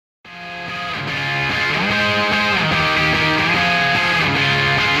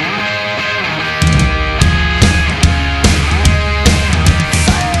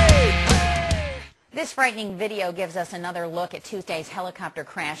frightening video gives us another look at Tuesday's helicopter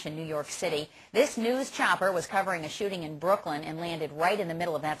crash in New York City. This news chopper was covering a shooting in Brooklyn and landed right in the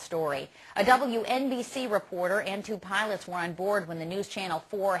middle of that story. A WNBC reporter and two pilots were on board when the News Channel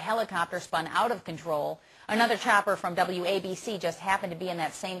 4 helicopter spun out of control. Another chopper from WABC just happened to be in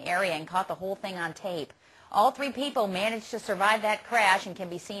that same area and caught the whole thing on tape. All three people managed to survive that crash and can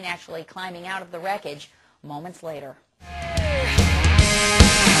be seen actually climbing out of the wreckage moments later.